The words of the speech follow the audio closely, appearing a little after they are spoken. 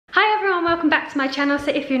welcome back to my channel. So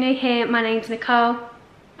if you're new here, my name's Nicole.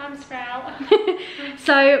 I'm Sprout.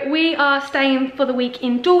 So we are staying for the week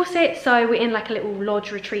in Dorset, so we're in like a little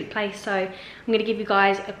lodge retreat place, so I'm going to give you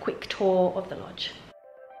guys a quick tour of the lodge.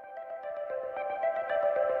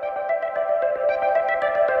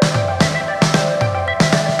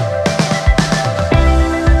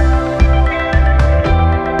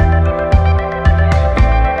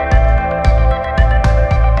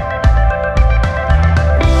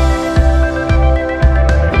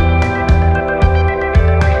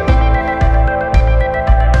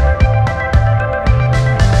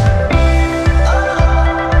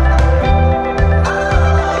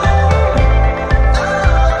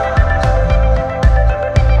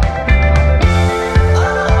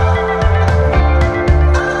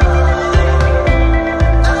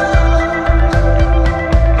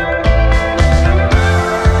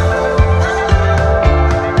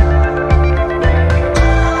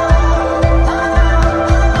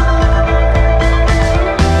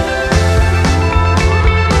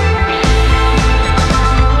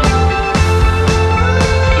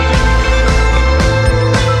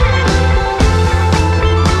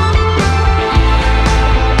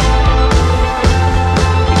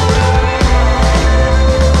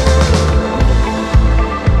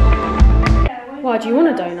 Why, do you want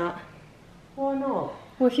a donut? Why not?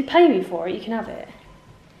 Well, if you pay me for it, you can have it.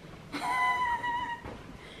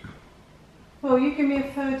 Well, you give me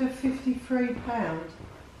a third of £53.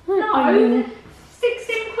 No,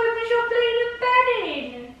 16 quid was your bleeding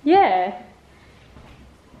bedding. Yeah.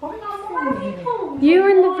 Why Why have you pulled You were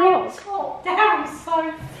in the my vlog. top down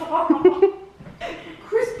so far?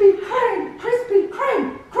 Crispy Kreme, Crispy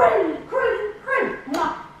Kreme, Kreme, Kreme, Kreme. No.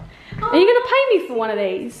 Are you going to pay me for one of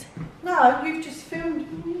these? No, you've just filmed.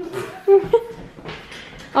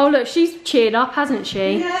 Oh look, she's cheered up, hasn't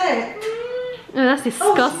she? Yeah. Oh, that's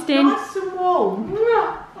disgusting. Oh, she's nice and warm.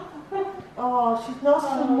 Oh, she's nice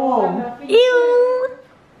and warm. Ew!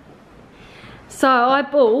 So I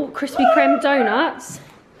bought Krispy Kreme donuts,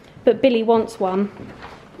 but Billy wants one.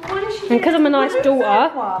 Why does she And because I'm a nice daughter,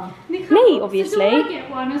 One. me obviously. So do I get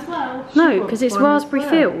one as well? No, because it's one as raspberry well.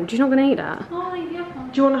 filled. You're not going to eat that. Oh, yeah.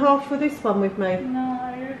 Do you want half for this one with me? No.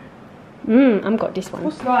 I've got this one.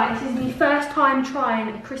 Right, this is my first time trying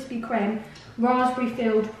a Krispy Kreme raspberry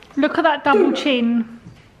filled. Look at that double chin.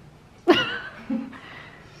 Well,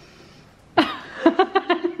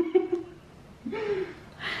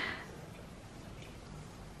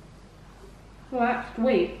 that's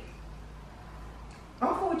sweet. I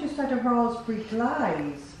thought we just had a raspberry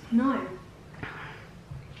glaze. No.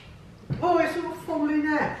 Oh, it's all falling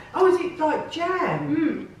out. Oh, is it like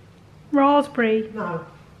jam? Raspberry. No.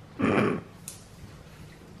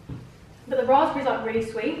 But the raspberry's like really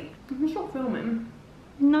sweet. It's not filming.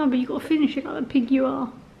 No, but you got to finish it like the pig you are.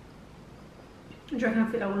 Do you reckon I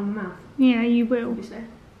fit that one in my mouth? Yeah, you will. Obviously.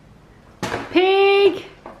 Pig!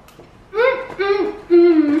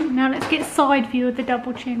 Now let's get side view of the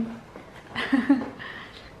double chin.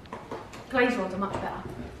 Glazed ones are much better.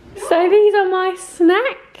 So these are my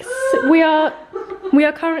snacks. We are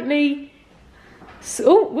currently,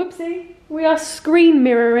 oh whoopsie, we are screen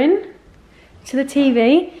mirroring to the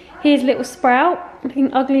TV. Here's little Sprout,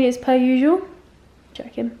 looking ugly as per usual.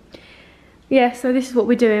 Joking. Yeah, so this is what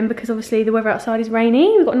we're doing because obviously the weather outside is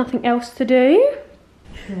rainy. We've got nothing else to do.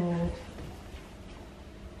 Sure.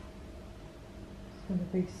 It's going to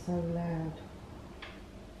be so loud.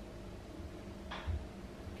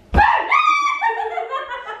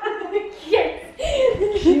 Yes.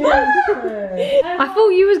 Yes. I thought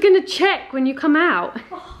you was gonna check when you come out.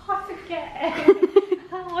 Oh, I forget.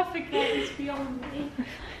 Oh, I forget. It's beyond me.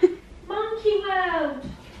 Monkey World.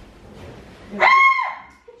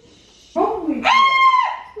 Wrong with you?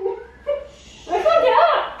 I can't get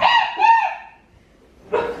up.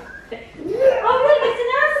 Oh, look, it's an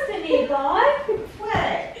Asda nearby.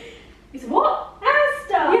 Where? It's what?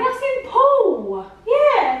 Asda. Yeah, that's in Paul.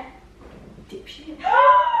 Yeah. Dipshit.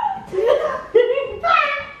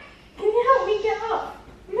 Can you help me get up?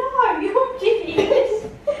 No, you're giddy.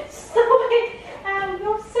 Stop it.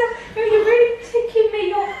 You're really ticking me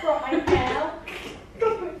off right now.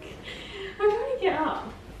 I'm trying to get up.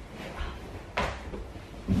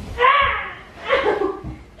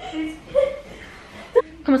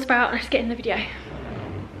 Come on, Sprout, let's get in the video.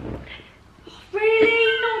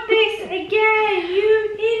 Really? Not this again, you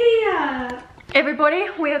idiot. Everybody,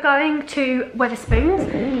 we are going to Wetherspoons.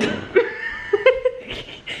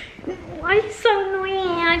 Why are you so annoying?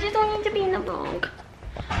 I just don't need to be in the vlog.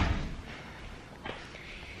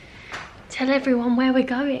 Tell everyone where we're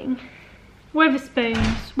going.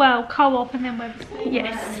 Wetherspoons. Well, Co-op and then Wetherspoons.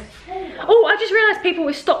 Yes. Oh, I just realised people,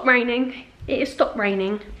 it stopped raining. It has stopped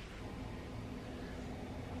raining.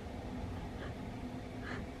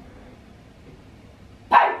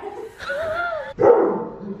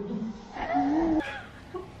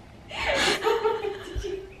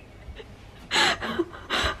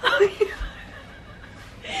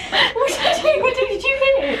 What did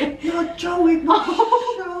you hit? You're jogging my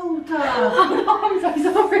shoulder. Oh, I'm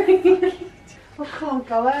so sorry. I can't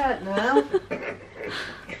go out now.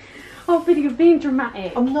 Oh, Billy, you're being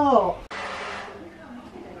dramatic. I'm not.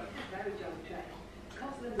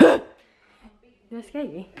 You want to scare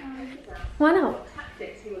you? Why not?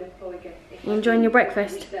 You enjoying your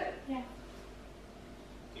breakfast? Yeah.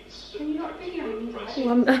 Can you not video me?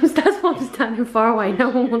 Well, that's why I'm standing far away. No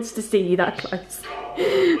one wants to see you that close. Go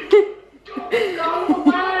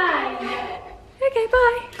away! Okay,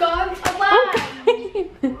 bye. Go away!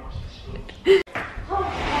 Okay.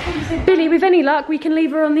 Billy, with any luck, we can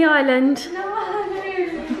leave her on the island. No!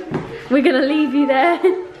 We're gonna leave you there.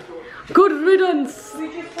 Good riddance. We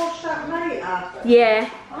just wash that later. Yeah.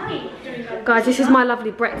 Hi. Guys, this is my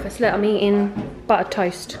lovely breakfast. Look, I'm eating buttered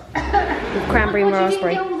toast with cranberry and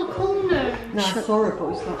raspberry. No, it's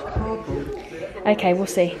horrible. It's like cardboard. Okay, we'll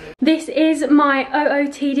see. This is my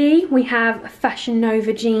OOTD. We have Fashion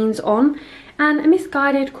Nova jeans on and a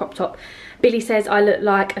misguided crop top. Billy says I look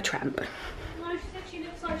like a tramp. No, she said she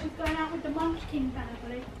looks like she's going out with the Munchkin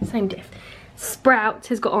family. Same diff. Sprout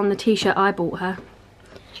has got on the t-shirt I bought her.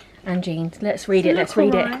 And jeans. Let's read it, let's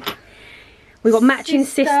read it. We got matching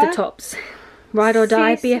sister tops. Ride or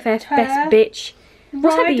die, BFF, best bitch.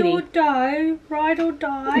 What's that, Ride BB? or die, ride or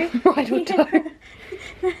die. Ride or die.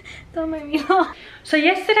 Don't make me laugh. So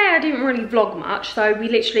yesterday I didn't really vlog much. So we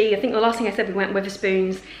literally, I think the last thing I said, we went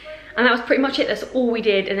Wetherspoons. And that was pretty much it. That's all we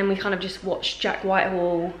did. And then we kind of just watched Jack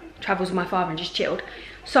Whitehall Travels with my father and just chilled.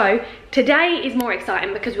 So today is more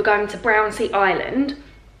exciting because we're going to Brownsea Island.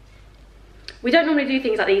 We don't normally do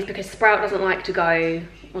things like these because Sprout doesn't like to go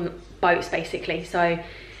on boats basically. So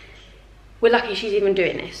we're lucky she's even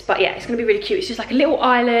doing this. But yeah, it's gonna be really cute. It's just like a little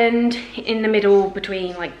island in the middle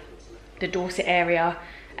between like the Dorset area.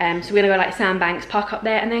 So we're gonna go like Sandbanks, park up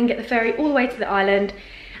there and then get the ferry all the way to the island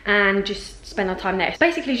and just spend our time there. It's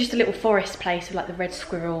basically just a little forest place with like the red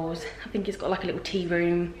squirrels. I think it's got like a little tea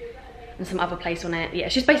room and some other place on it. Yeah,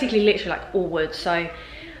 it's just basically literally like all woods. So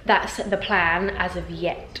that's the plan as of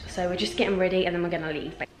yet. So we're just getting ready and then we're gonna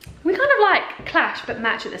leave. We kind of like clash but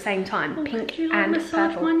match at the same time. Pink and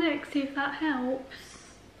purple. My neck, see if that helps.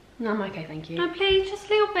 No, I'm okay, thank you. No, please, just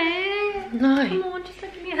a little bit. No. Come on, just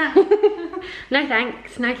look at me out. No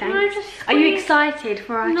thanks, no thanks. No, just Are you squeeze. excited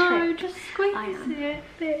for our No, trip? just squeeze I am. it a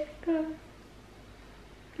bit. Go.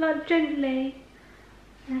 Like gently.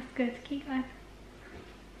 That's good. Keep going.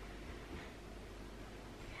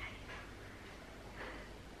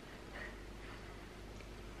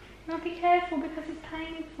 Now be careful because it's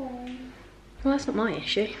painful. Well, that's not my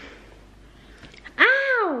issue.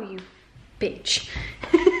 Ow, you bitch.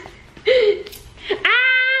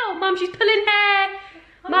 Ow! Mum, she's pulling hair.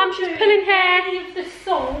 Mum, she's pulling hair. Leave the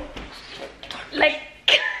salt. Let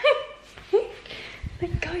go.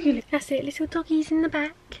 Let go, you. That's it, little doggies in the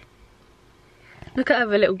back. Look at her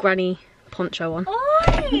with a little granny poncho on.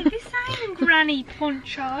 Oi, this ain't granny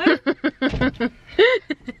poncho. Don't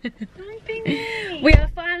be mean. We are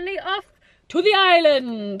finally off to the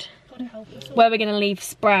island. God help us all. Where we're going to leave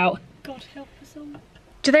Sprout. God help us all.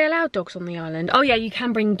 Do they allow dogs on the island? Oh yeah, you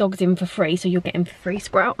can bring dogs in for free, so you'll get in for free,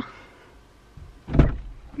 Sprout.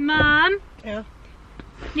 Mum, Yeah.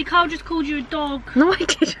 Nicole just called you a dog. No, I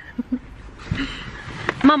didn't.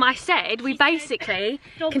 Mum, I said we basically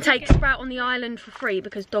Dogs can take get- Sprout on the island for free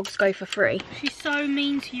because dogs go for free. She's so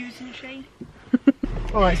mean to you, isn't she?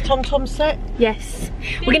 Alright, is Tom Tom set? Yes.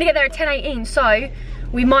 We're going to get there at 10:18, so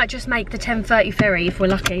we might just make the 10:30 ferry if we're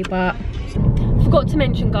lucky, but... Forgot to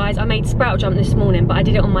mention, guys, I made Sprout jump this morning, but I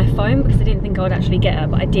did it on my phone because I didn't think I would actually get her,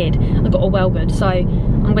 but I did. I got her well good, so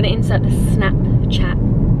I'm going to insert the Snapchat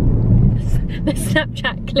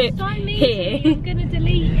clip So mean here. to me, I'm gonna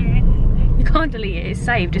delete it. You can't delete it, it's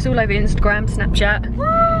saved. It's all over Instagram, Snapchat.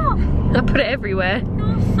 What? I put it everywhere.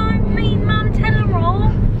 You're so mean, Mum. Tell her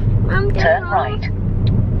off. Mum, Turn right.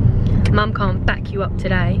 Mum can't back you up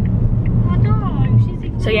today. I know. She's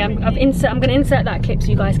ignoring So yeah, I'm me. going to insert that clip so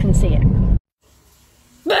you guys can see it.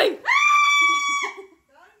 Boo!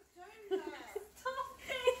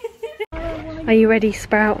 Are you ready,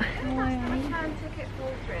 Sprout?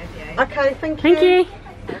 Okay, thank you. Thank you.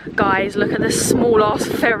 Guys, look at the small ass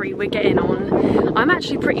ferry we're getting on. I'm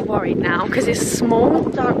actually pretty worried now because it's small.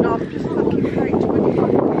 Don't know, I'm just looking for it.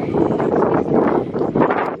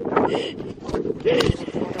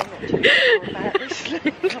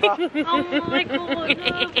 Oh my god,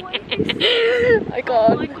 no, what is this? I can't.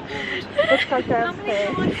 Oh my god. Looks like How that's many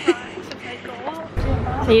it. life hacks have they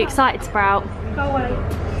got? Are you excited, Sprout? Go away.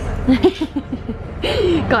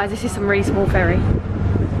 Guys, this is some really small ferry.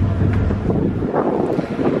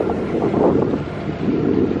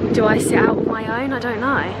 Do I sit out on my own? I don't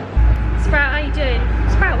know. Sprout, how you doing?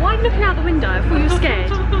 Sprout, why are you looking out the window? I thought you were scared.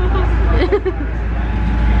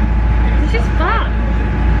 This is fun.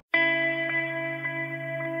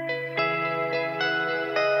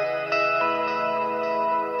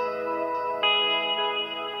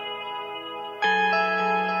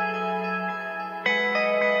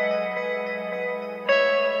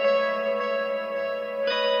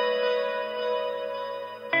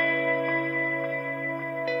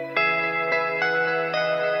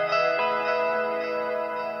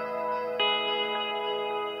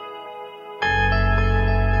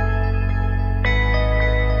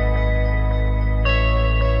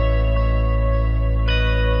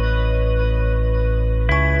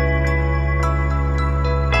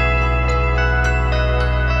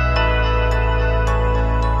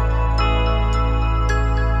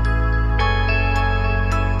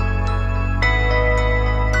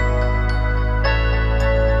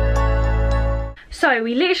 So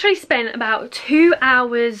we literally spent about 2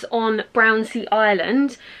 hours on Brownsea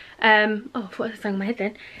Island. Oh, I thought I was saying my head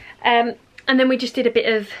then. And then we just did a bit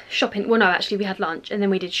of shopping. Well, no, actually we had lunch and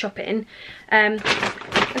then we did shopping. I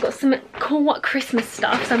got some cool Christmas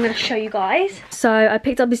stuff, so I'm going to show you guys. So I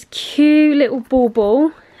picked up this cute little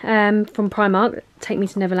bauble from Primark. Take Me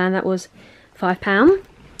to Neverland. That was £5.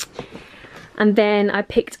 And then I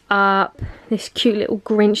picked up this cute little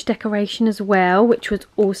Grinch decoration as well, which was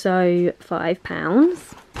also £5.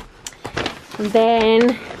 And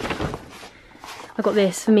then I got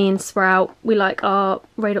this for me and Sprout. We like our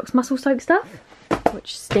Radox muscle soak stuff,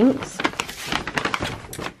 which stinks.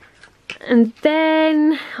 And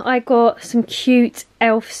then I got some cute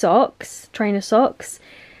elf socks, trainer socks.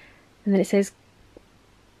 And then it says,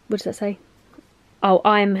 what does that say? Oh,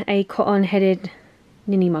 I'm a cotton-headed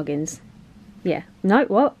ninny muggins. Yeah. No,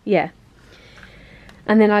 what? Yeah.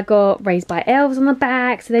 And then I got Raised by Elves on the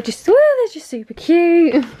back. So they're just super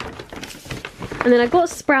cute. And then I got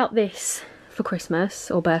Sprout this for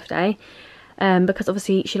Christmas or birthday. Because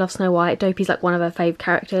obviously she loves Snow White. Dopey's like one of her fave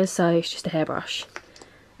characters. So it's just a hairbrush.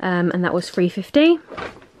 And that was £3.50.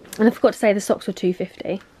 And I forgot to say the socks were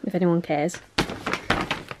 £2.50. If anyone cares.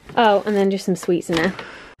 Oh, and then just some sweets in there.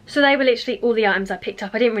 So they were literally all the items I picked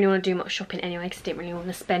up. I didn't really want to do much shopping anyway because I didn't really want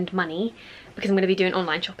to spend money because I'm going to be doing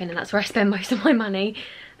online shopping and that's where I spend most of my money.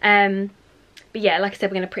 But yeah, like I said,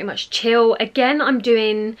 we're going to pretty much chill. Again, I'm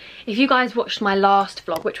doing, if you guys watched my last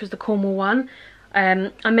vlog, which was the Cornwall one,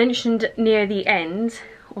 I mentioned near the end,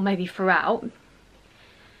 or maybe throughout,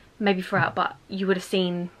 but you would have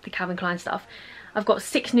seen the Calvin Klein stuff. I've got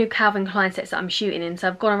 6 new Calvin Klein sets that I'm shooting in, so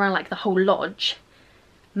I've gone around like the whole lodge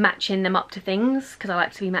matching them up to things because I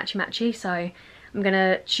like to be matchy, so I'm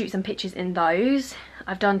gonna shoot some pictures in those.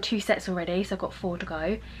 I've done 2 sets already, so I've got 4 to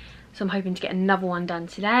go, so I'm hoping to get another one done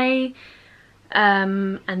today,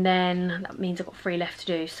 and then that means I've got 3 left to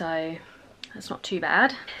do, so that's not too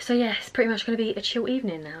bad. So yeah, it's pretty much gonna be a chill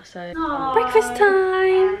evening now. So Aww. Breakfast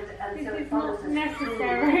time. This is not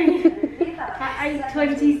necessary. At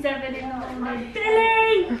 8:27 in the morning.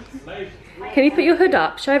 Billy! Can you put your hood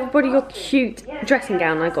up? Show everybody your cute dressing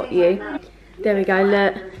gown I got you. There we go,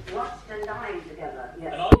 look.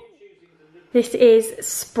 This is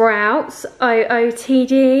Sprouts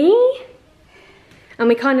OOTD. And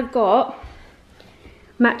we kind of got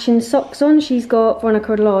matching socks on. She's got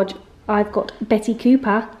Veronica Lodge. I've got Betty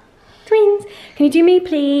Cooper. Twins. Can you do me,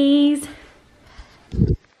 please?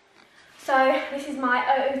 So, this is my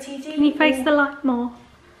OOTD. Can you face the light more?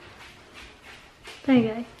 There you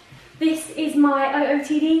go. This is my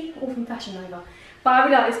OOTD, all from Fashion Nova. But I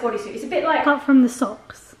really like this bodysuit. It's a bit like... Apart from the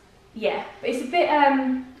socks. Yeah, but it's a bit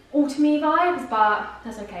autumny vibes, but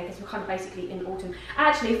that's okay because we're kind of basically in autumn.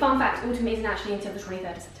 Actually, fun fact, autumn isn't actually until the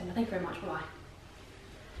 23rd of September. Thank you very much, bye.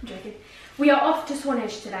 I'm joking. We are off to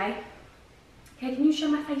Swanage today. Okay, can you show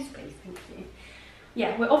my face, please? Thank you.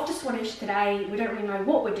 Yeah, we're off to Swanage today. We don't really know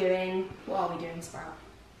what we're doing. What are we doing, Sprout?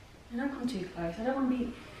 Don't come too close. I don't want to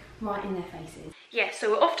be right in their faces. Yeah, so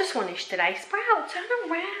we're off to Swanage today. Sprout, turn around.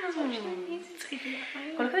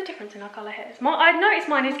 Oh, look at the difference in our colour hairs. I noticed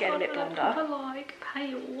mine is getting a bit blonder. I like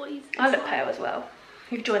pale. What is this? I look pale as well.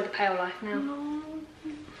 You've joined the pale life now. No.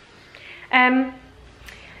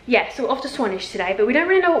 Yeah, so we're off to Swanage today, but we don't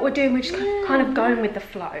really know what we're doing. We're just kind of going with the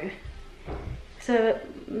flow. It's a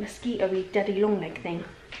mosquito-y daddy long leg thing.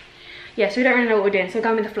 Yeah, so we don't really know what we're doing, so we're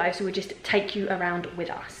going with the flow, so we'll just take you around with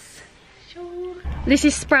us. Sure. This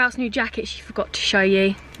is Sprout's new jacket she forgot to show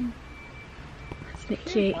you. Isn't it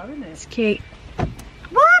cute? It's cute.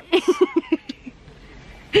 What?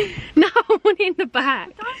 No, I want it in the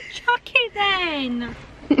back. Don't chuck it then.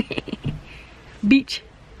 Beach.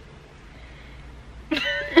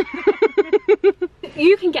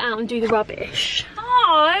 You can get out and do the rubbish.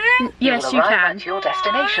 No. Yes, you can. At your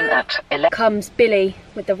destination at 11. Comes Billy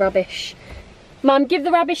with the rubbish. Mum, give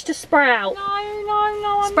the rubbish to Sprout.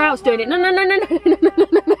 No. Sprout's doing it. No.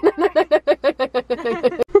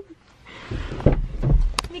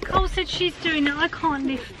 Nicole said she's doing it. I can't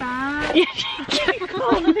lift that. Yeah, she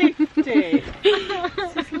Can't lift it.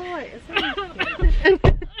 This is light, isn't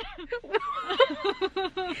it?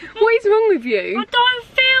 What is wrong with you? I don't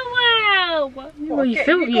feel well. Well, you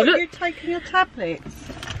feel you look. You're taking your tablets.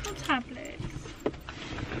 What tablets?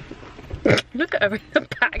 Look at her in the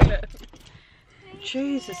back. Look.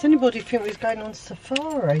 Jesus, anybody think we're going on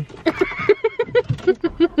safari?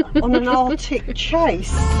 On an Arctic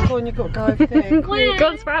chase? Go on, you've got to go over there. Where? Go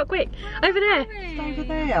on, Sprout, quick. Over there. It's over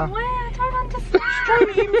there. Where? I don't understand.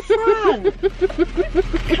 Straight in front.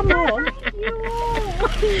 Come on.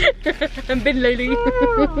 And bin lady.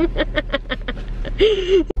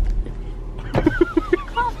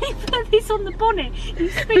 Can't we put this on the bonnet?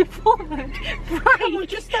 You speak forward. Come on,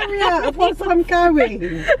 just hurry out, otherwise I'm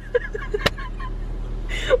going.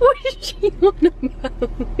 What is she on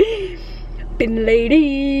about? Bin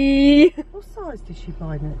lady. What size did she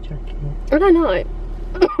buy that jacket? I don't know.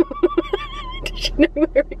 Does she know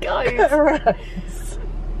where it goes? Look at her ass.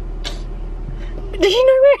 Does she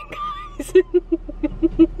know where it goes?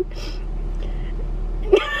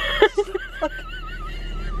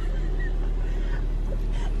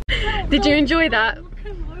 Did you enjoy that?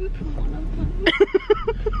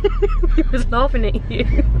 He was laughing at you.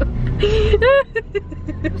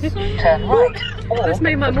 Turn right. That's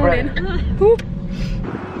made my morning. Do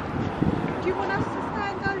you want us to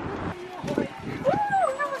stand over?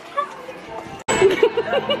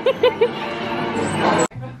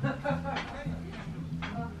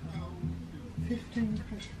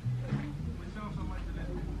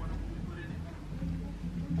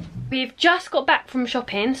 We've just got back from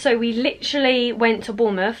shopping, so we literally went to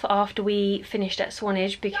Bournemouth after we finished at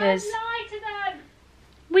Swanage because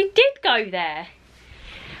we did go there.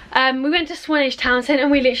 We went to Swanage Town Centre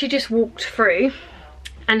and we literally just walked through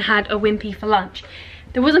and had a Wimpy for lunch.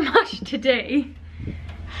 There wasn't much to do.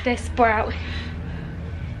 There's Sprout.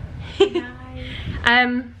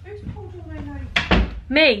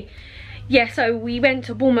 Me. Yeah, so we went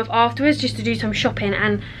to Bournemouth afterwards just to do some shopping,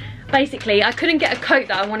 and basically I couldn't get a coat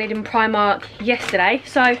that I wanted in Primark yesterday,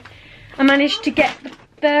 so I managed to get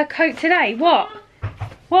the coat today. What?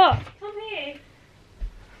 What? Come here.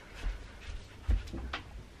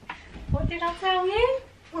 What did I tell you?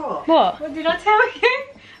 What? What? What did I tell you?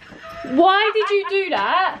 Why did you do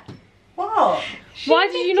that? What? Why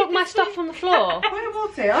did you knock my stuff on the floor? Where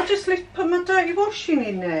was it? I just put my dirty washing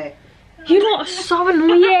in there. You lot are so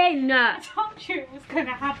annoying. I told you it was going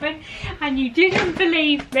to happen and you didn't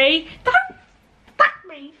believe me. Don't fuck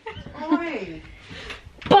me. Oi.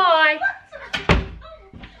 Bye.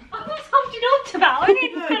 I was holding on to that. I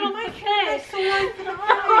didn't feel on my chest. It's all over the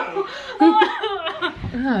way.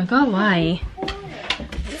 Oh, go away.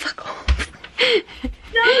 Fuck off.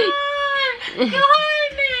 No! You're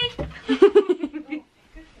hurting me!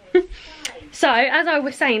 So, as I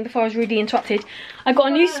was saying before I was rudely interrupted, I got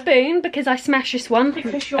a new spoon because I smashed this one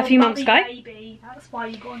a few months ago. Baby. That's why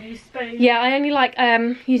you got a new spoon. Yeah, I only like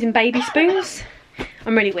using baby spoons.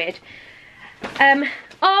 I'm really weird.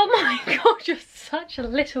 Oh my god, you're such a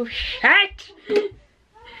little shit.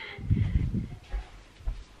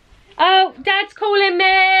 Oh, Dad's calling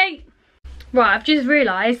me. Right, I've just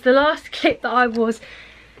realised the last clip that I was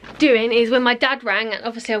doing is when my dad rang, and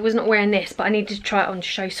obviously I was not wearing this, but I needed to try it on to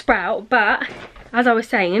show Sprout. But as I was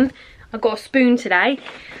saying, I got a spoon today,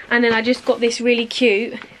 and then I just got this really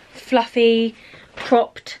cute fluffy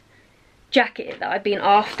cropped jacket that I've been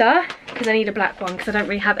after because I need a black one because I don't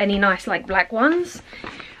really have any nice like black ones.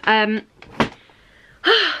 So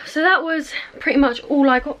that was pretty much all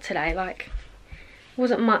I got today. Like,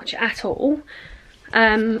 wasn't much at all.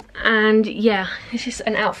 And yeah, it's just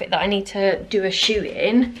an outfit that I need to do a shoot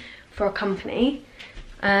in for a company.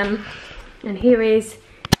 And here is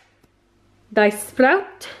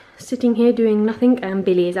Sprout sitting here doing nothing, and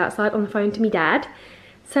Billy is outside on the phone to me dad.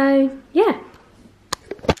 So yeah,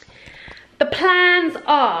 the plans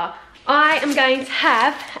are I am going to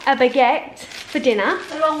have a baguette for dinner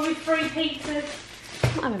Along with 3 pizzas.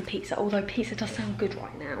 I'm not having pizza, although pizza does sound good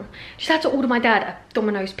right now. Just had to order my dad a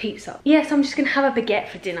Domino's pizza. Yes, I'm just gonna have a baguette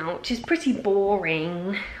for dinner, which is pretty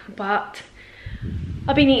boring, but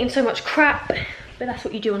I've been eating so much crap, but that's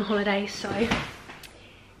what you do on holidays, so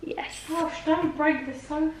yes. Gosh, don't break the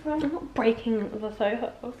sofa. I'm not breaking the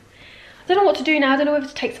sofa. I don't know what to do now. I don't know whether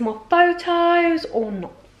to take some more photos or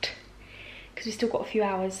not, because we've still got a few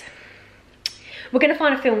hours. We're going to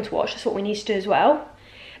find a film to watch. That's what we need to do as well,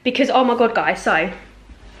 because oh my god guys, so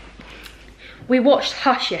we watched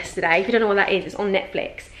Hush yesterday. If you don't know what that is, it's on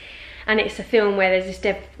Netflix, and it's a film where there's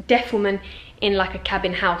this deaf woman in like a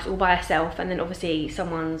cabin house all by herself, and then obviously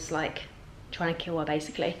someone's like trying to kill her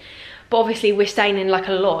basically. But obviously we're staying in like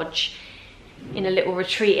a lodge in a little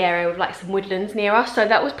retreat area with like some woodlands near us, so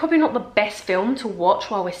that was probably not the best film to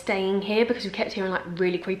watch while we're staying here, because we kept hearing like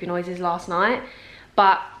really creepy noises last night.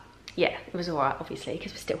 But yeah, it was alright obviously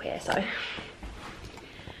because we're still here. So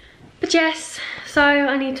but yes, so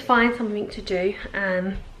I need to find something to do.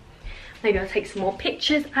 Maybe I'll take some more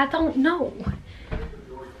pictures, I don't know.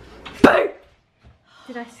 Boo!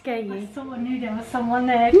 Did I scare you? I sort of knew there was someone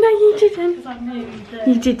there. No, you didn't. Because I knew that.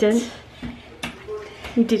 You didn't.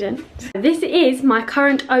 You didn't. This is my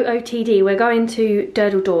current OOTD. We're going to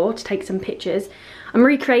Durdle Door to take some pictures. I'm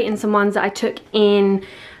recreating some ones that I took in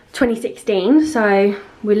 2016. So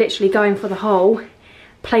we're literally going for the whole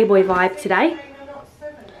Playboy vibe today.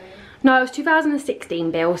 No, it was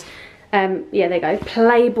 2016, Bills. Yeah, there you go.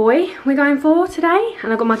 Playboy we're going for today.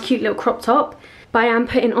 And I've got my cute little crop top. But I am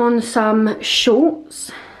putting on some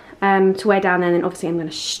shorts to wear down there, and then obviously I'm going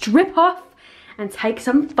to strip off and take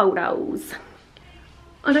some photos.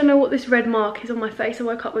 I don't know what this red mark is on my face, I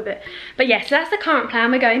woke up with it. But yes, that's the current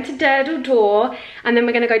plan. We're going to Durdle Door, and then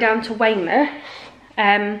we're going to go down to Weymouth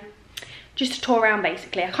just to tour around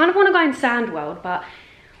basically. I kind of want to go in Sandworld, but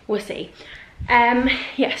we'll see.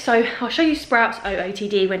 Yeah, so I'll show you Sprout's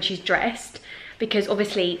OOTD when she's dressed, because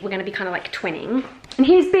obviously we're going to be kind of like twinning. And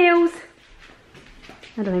here's Bills.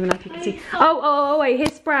 I don't even know if you can see. Oh, wait,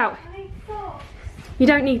 here's Sprout. You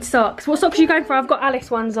don't need socks. What socks are you going for? I've got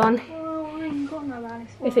Alice ones on. Oh, I ain't got no Alice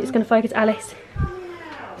ones. If it's going to focus, Alice.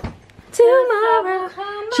 Tomorrow.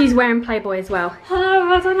 She's wearing Playboy as well.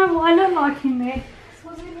 Oh, I don't know what I look like in this.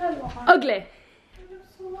 What does it look like? Ugly.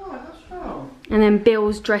 And then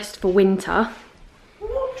Bill's dressed for winter.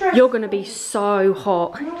 You're going to be so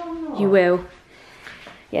hot. You will.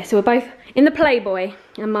 Yeah, so we're both in the Playboy,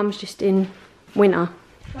 and Mum's just in winter.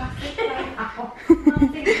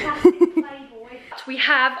 We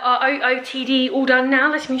have our OOTD all done now.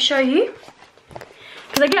 Let me show you.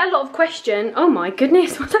 Because I get a lot of questions. Oh my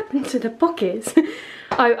goodness, what's happened to the pockets?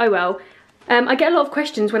 oh well. I get a lot of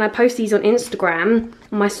questions when I post these on Instagram,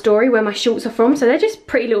 on my story, where my shorts are from. So they're just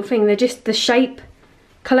pretty little thing. They're just the Shape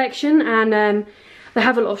collection, and they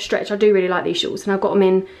have a lot of stretch. I do really like these shorts, and I've got them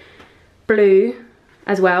in blue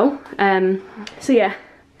as well. So yeah.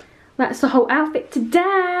 That's the whole outfit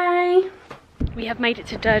today. We have made it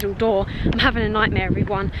to Durdle Door. I'm having a nightmare,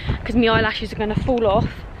 everyone, because my eyelashes are going to fall off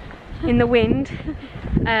in the wind.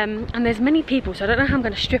 And there's many people, so I don't know how I'm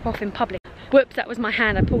going to strip off in public. Whoops, that was my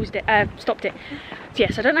hand. I paused it, stopped it. So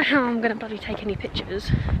yes, I don't know how I'm going to bloody take any pictures.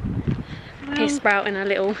 Here's Sprout in a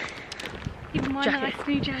little jacket. Nice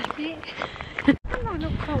new jacket.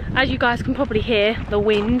 As you guys can probably hear, the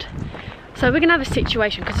wind. So we're gonna have a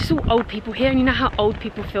situation, because it's all old people here, and you know how old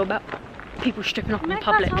people feel about people stripping off in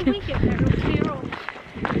public.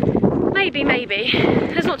 Maybe.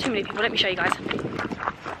 There's not too many people. Let me show you guys. If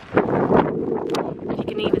you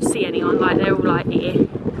can even see anyone, like they're all like here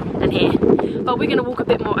and here. But we're gonna walk a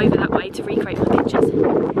bit more over that way to recreate my pictures.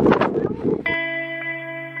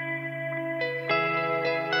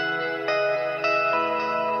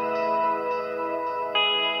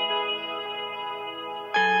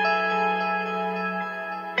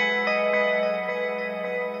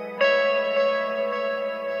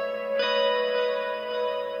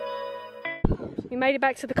 We made it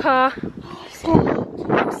back to the car. Set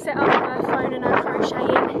up her phone and her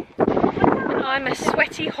crocheting. And I'm a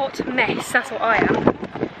sweaty hot mess, that's what I am.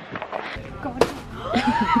 God.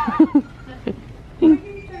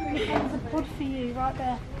 There's a pod for you right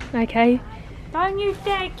there. Okay. Don't you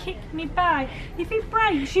dare kick me back. If it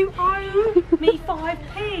breaks, you owe me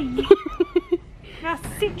 5p. Now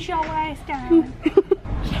sit your ass down.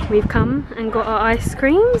 We've come and got our ice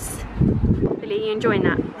creams. Billy, you enjoying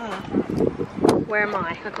that? Where am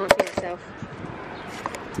I? I can't see myself.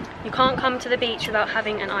 You can't come to the beach without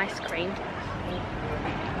having an ice cream.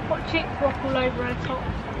 Watch it drop all over her top.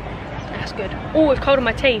 That's good. Oh, it's cold on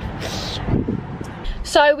my teeth.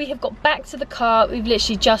 So we have got back to the car. We've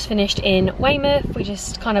literally just finished in Weymouth. We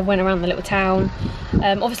just kind of went around the little town.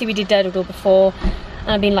 Obviously we did Durdle Door before, and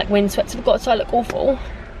I've been like windswept, so I've got so I look awful.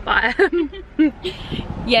 But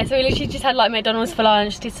yeah, so we literally just had like McDonald's for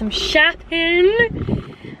lunch, did some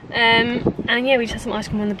shopping, And yeah, we just had some ice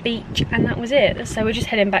cream on the beach and that was it. So we're just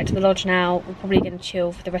heading back to the lodge now. We're probably going to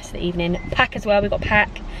chill for the rest of the evening. Pack as well, we've got to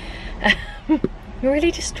pack. You're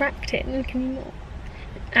really distracting, can you not?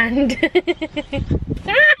 And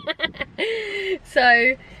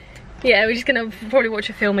so yeah, we're just gonna probably watch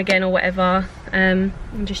a film again or whatever, and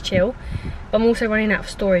just chill. But I'm also running out of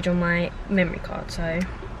storage on my memory card, so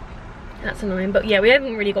that's annoying. But yeah, we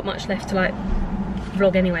haven't really got much left to like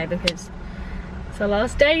vlog anyway because it's our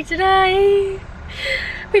last day today.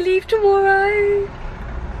 We leave tomorrow.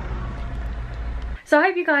 So I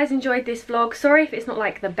hope you guys enjoyed this vlog. Sorry if it's not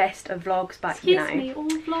like the best of vlogs, but you know. Excuse me, all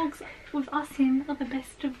vlogs with us in are the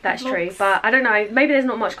best of That's vlogs. true, but I don't know, maybe there's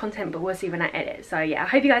not much content, but we'll see when I edit. So yeah, I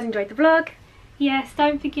hope you guys enjoyed the vlog. Yes,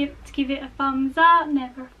 don't forget to give it a thumbs up,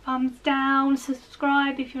 never a thumbs down.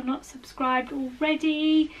 Subscribe if you're not subscribed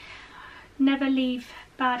already. Never leave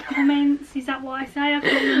bad comments. Is that what I say? I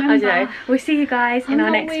can't remember. I don't know. We'll see you guys in our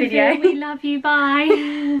next video. We love you.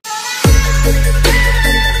 Bye.